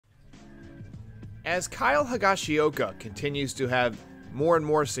As Kyle Higashioka continues to have more and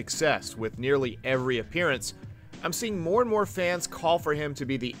more success with nearly every appearance, I'm seeing more and more fans call for him to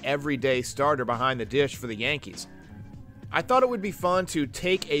be the everyday starter behind the dish for the Yankees. I thought it would be fun to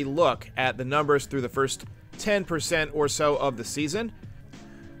take a look at the numbers through the first 10% or so of the season.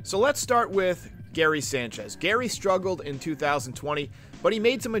 So let's start with Gary Sanchez. Gary struggled in 2020, but he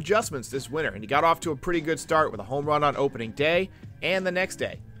made some adjustments this winter, and he got off to a pretty good start with a home run on opening day and the next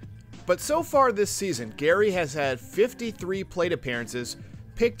day. But so far this season, Gary has had 53 plate appearances,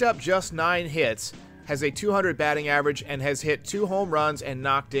 picked up just 9 hits, has a 200 batting average, and has hit 2 home runs and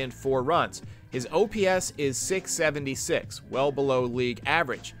knocked in 4 runs. His OPS is 676, well below league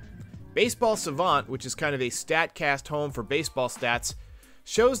average. Baseball Savant, which is kind of a StatCast home for baseball stats,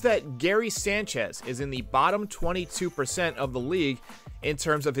 shows that Gary Sanchez is in the bottom 22% of the league in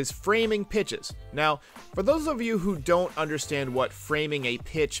terms of his framing pitches. Now, for those of you who don't understand what framing a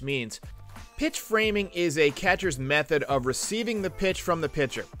pitch means, pitch framing is a catcher's method of receiving the pitch from the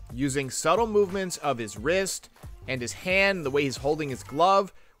pitcher, using subtle movements of his wrist and his hand, the way he's holding his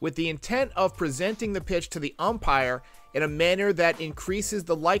glove, with the intent of presenting the pitch to the umpire in a manner that increases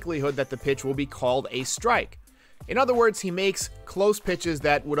the likelihood that the pitch will be called a strike. In other words, he makes close pitches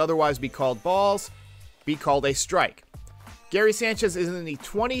that would otherwise be called balls be called a strike. Gary Sanchez is in the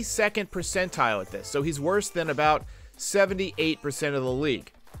 22nd percentile at this, so he's worse than about 78% of the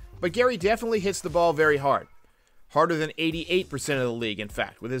league. But Gary definitely hits the ball very hard. Harder than 88% of the league, in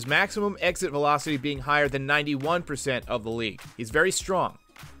fact, with his maximum exit velocity being higher than 91% of the league. He's very strong.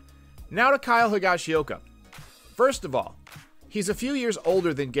 Now to Kyle Higashioka. First of all, he's a few years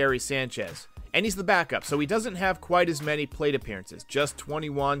older than Gary Sanchez, and he's the backup, so he doesn't have quite as many plate appearances, just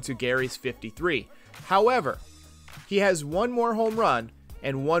 21 to Gary's 53. However, he has 1 more home run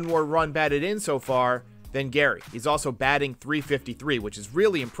and 1 more run batted in so far than Gary. He's also batting .353, which is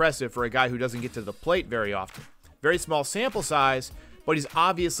really impressive for a guy who doesn't get to the plate very often. Very small sample size, but he's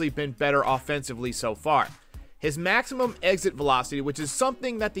obviously been better offensively so far. His maximum exit velocity, which is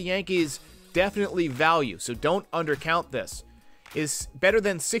something that the Yankees definitely value, so don't undercount this, is better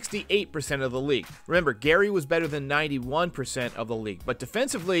than 68% of the league. Remember, Gary was better than 91% of the league, but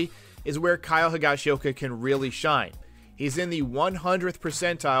defensively is where Kyle Higashioka can really shine. He's in the 100th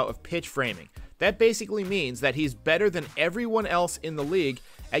percentile of pitch framing. That basically means that he's better than everyone else in the league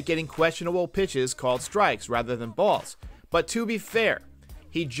at getting questionable pitches called strikes rather than balls. But to be fair,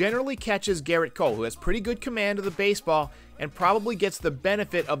 he generally catches Garrett Cole, who has pretty good command of the baseball and probably gets the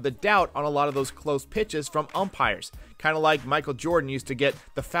benefit of the doubt on a lot of those close pitches from umpires, kind of like Michael Jordan used to get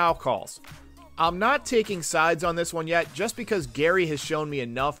the foul calls. I'm not taking sides on this one yet, just because Gary has shown me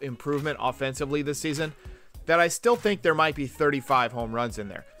enough improvement offensively this season that I still think there might be 35 home runs in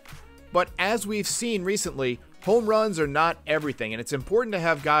there. But as we've seen recently, home runs are not everything, and it's important to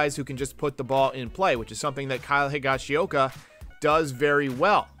have guys who can just put the ball in play, which is something that Kyle Higashioka does very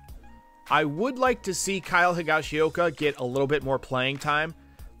well. I would like to see Kyle Higashioka get a little bit more playing time.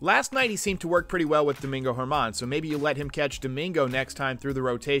 Last night he seemed to work pretty well with Domingo Germán, so maybe you let him catch Domingo next time through the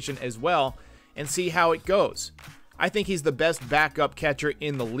rotation as well and see how it goes. I think he's the best backup catcher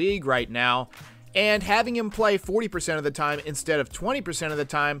in the league right now, and having him play 40% of the time instead of 20% of the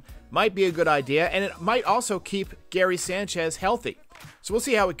time might be a good idea, and it might also keep Gary Sanchez healthy. So we'll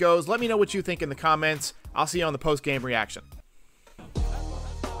see how it goes. Let me know what you think in the comments. I'll see you on the post-game reaction.